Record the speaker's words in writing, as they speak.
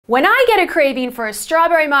When I get a craving for a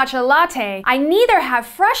strawberry matcha latte, I neither have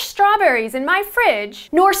fresh strawberries in my fridge,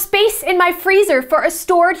 nor space in my freezer for a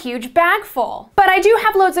stored huge bag full. But I do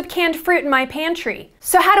have loads of canned fruit in my pantry.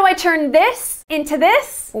 So how do I turn this into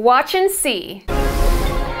this? Watch and see. Good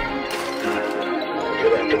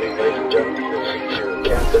afternoon, ladies and gentlemen. This is your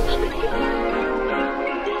captain speaking.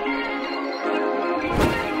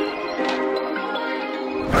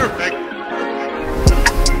 Perfect.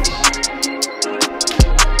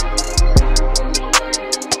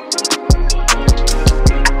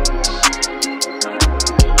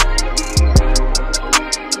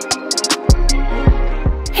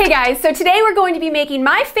 Hey guys, so today we're going to be making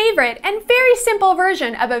my favorite and very simple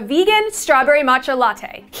version of a vegan strawberry matcha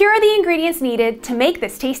latte. Here are the ingredients needed to make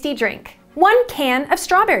this tasty drink. 1 can of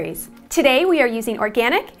strawberries. Today we are using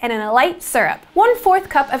organic and in a light syrup. 1/4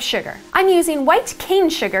 cup of sugar. I'm using white cane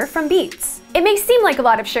sugar from Beets. It may seem like a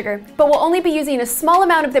lot of sugar, but we'll only be using a small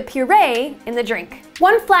amount of the puree in the drink.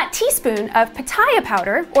 1 flat teaspoon of pitaya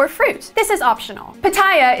powder or fruit. This is optional.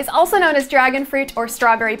 Pitaya is also known as dragon fruit or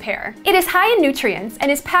strawberry pear. It is high in nutrients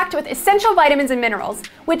and is packed with essential vitamins and minerals,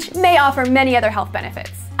 which may offer many other health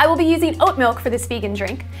benefits. I will be using oat milk for this vegan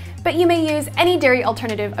drink, but you may use any dairy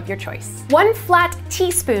alternative of your choice. 1 flat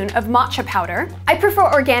teaspoon of matcha powder. I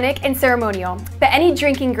prefer organic and ceremonial, but any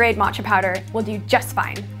drinking grade matcha powder will do just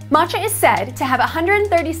fine. Matcha is said to have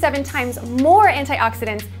 137 times more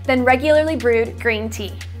antioxidants than regularly brewed green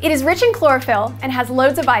tea. It is rich in chlorophyll and has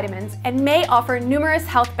loads of vitamins and may offer numerous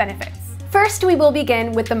health benefits. First, we will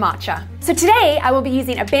begin with the matcha. So today, I will be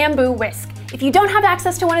using a bamboo whisk. If you don't have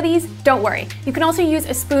access to one of these, don't worry. You can also use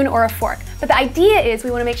a spoon or a fork. But the idea is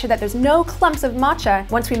we want to make sure that there's no clumps of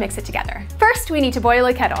matcha once we mix it together. First, we need to boil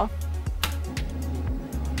a kettle.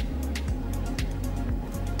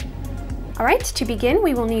 All right, to begin,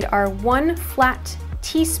 we will need our 1 flat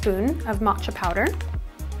teaspoon of matcha powder.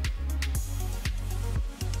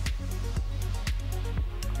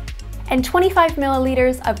 And 25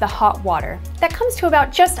 milliliters of the hot water. That comes to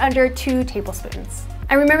about just under 2 tablespoons.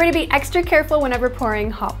 And remember to be extra careful whenever pouring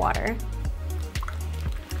hot water.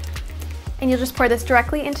 And you'll just pour this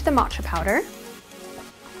directly into the matcha powder.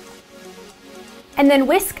 And then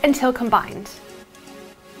whisk until combined.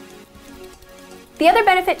 The other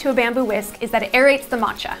benefit to a bamboo whisk is that it aerates the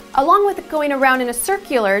matcha. Along with going around in a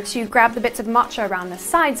circular to grab the bits of matcha around the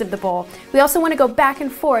sides of the bowl, we also want to go back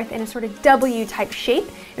and forth in a sort of W-type shape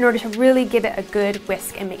in order to really give it a good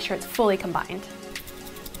whisk and make sure it's fully combined.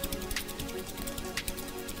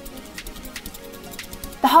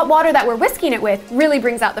 The hot water that we're whisking it with really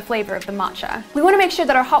brings out the flavor of the matcha. We want to make sure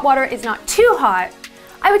that our hot water is not too hot.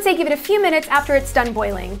 I would say give it a few minutes after it's done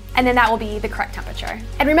boiling, and then that will be the correct temperature.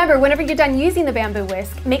 And remember, whenever you're done using the bamboo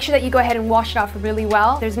whisk, make sure that you go ahead and wash it off really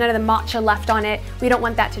well. There's none of the matcha left on it. We don't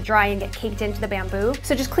want that to dry and get caked into the bamboo.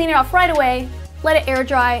 So just clean it off right away, let it air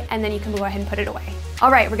dry, and then you can go ahead and put it away.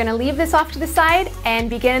 All right, we're gonna leave this off to the side and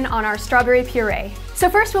begin on our strawberry puree. So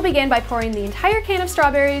first we'll begin by pouring the entire can of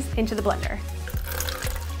strawberries into the blender.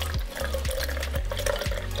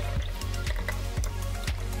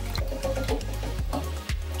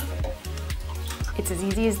 It's as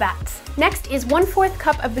easy as that. Next is 1/4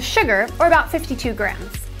 cup of the sugar, or about 52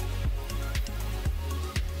 grams.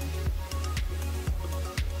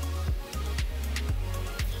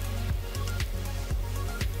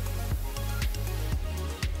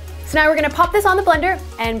 So now we're gonna pop this on the blender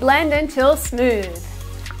and blend until smooth.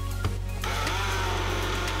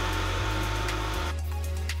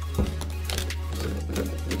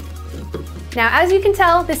 Now, as you can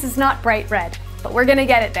tell, this is not bright red. But we're gonna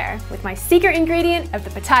get it there with my secret ingredient of the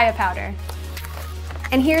pitaya powder.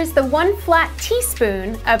 And here's the 1 flat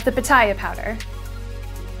teaspoon of the pitaya powder.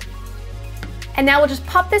 And now we'll just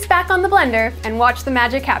pop this back on the blender and watch the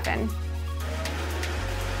magic happen.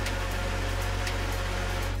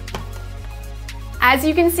 As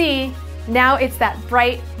you can see, now it's that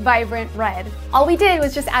bright, vibrant red. All we did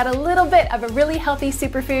was just add a little bit of a really healthy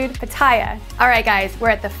superfood, pitaya. All right guys, we're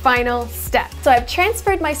at the final step. So I've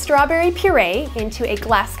transferred my strawberry puree into a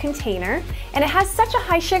glass container, and it has such a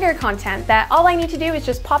high sugar content that all I need to do is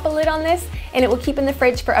just pop a lid on this and it will keep in the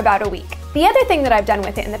fridge for about a week. The other thing that I've done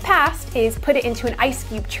with it in the past is put it into an ice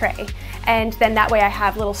cube tray, and then that way I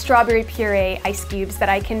have little strawberry puree ice cubes that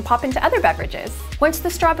I can pop into other beverages. Once the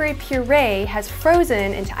strawberry puree has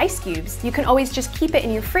frozen into ice cubes, you can always just keep it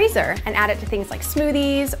in your freezer and add it to things like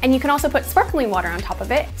smoothies, and you can also put sparkling water on top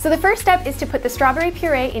of it. So the first step is to put the strawberry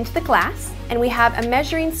puree into the glass, and we have a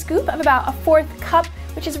measuring scoop of about 1/4 cup,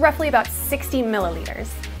 which is roughly about 60 milliliters.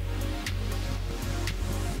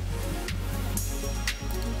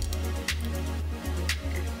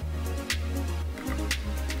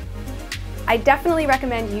 I definitely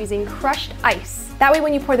recommend using crushed ice. That way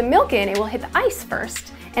when you pour the milk in, it will hit the ice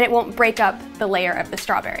first, and it won't break up the layer of the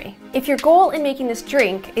strawberry. If your goal in making this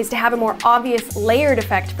drink is to have a more obvious layered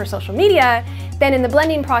effect for social media, then in the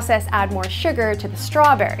blending process add more sugar to the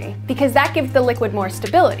strawberry, because that gives the liquid more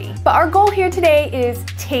stability. But our goal here today is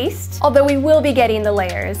taste, although we will be getting the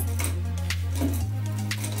layers.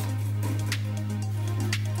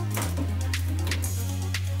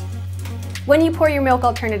 When you pour your milk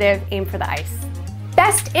alternative, aim for the ice.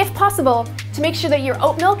 Best, if possible, to make sure that your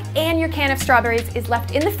oat milk and your can of strawberries is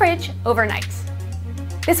left in the fridge overnight.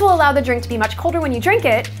 This will allow the drink to be much colder when you drink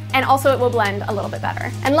it, and also it will blend a little bit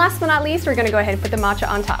better. And last but not least, we're gonna go ahead and put the matcha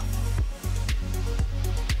on top.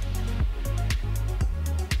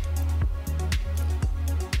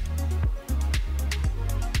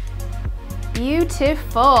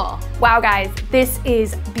 Beautiful. Wow guys, this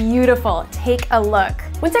is beautiful. Take a look.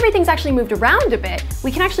 Once everything's actually moved around a bit,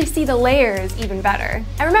 we can actually see the layers even better.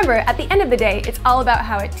 And remember, at the end of the day, it's all about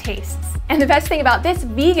how it tastes. And the best thing about this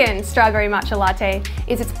vegan strawberry matcha latte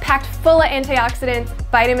is it's packed full of antioxidants,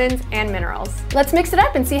 vitamins, and minerals. Let's mix it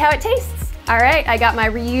up and see how it tastes. All right, I got my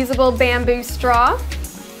reusable bamboo straw.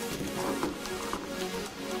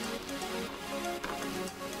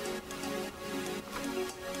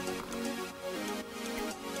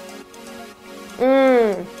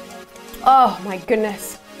 Oh my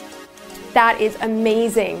goodness. That is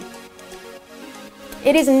amazing.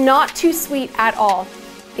 It is not too sweet at all.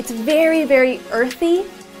 It's very, very earthy.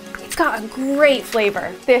 It's got a great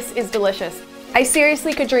flavor. This is delicious. I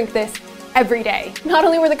seriously could drink this every day. Not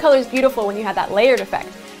only were the colors beautiful when you had that layered effect,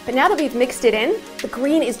 but now that we've mixed it in, the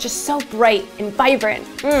green is just so bright and vibrant.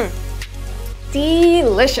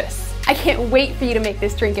 Delicious. I can't wait for you to make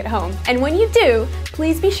this drink at home. And when you do,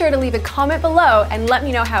 please be sure to leave a comment below and let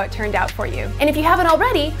me know how it turned out for you. And if you haven't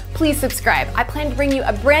already, please subscribe. I plan to bring you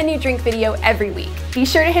a brand new drink video every week. Be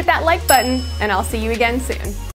sure to hit that like button, and I'll see you again soon.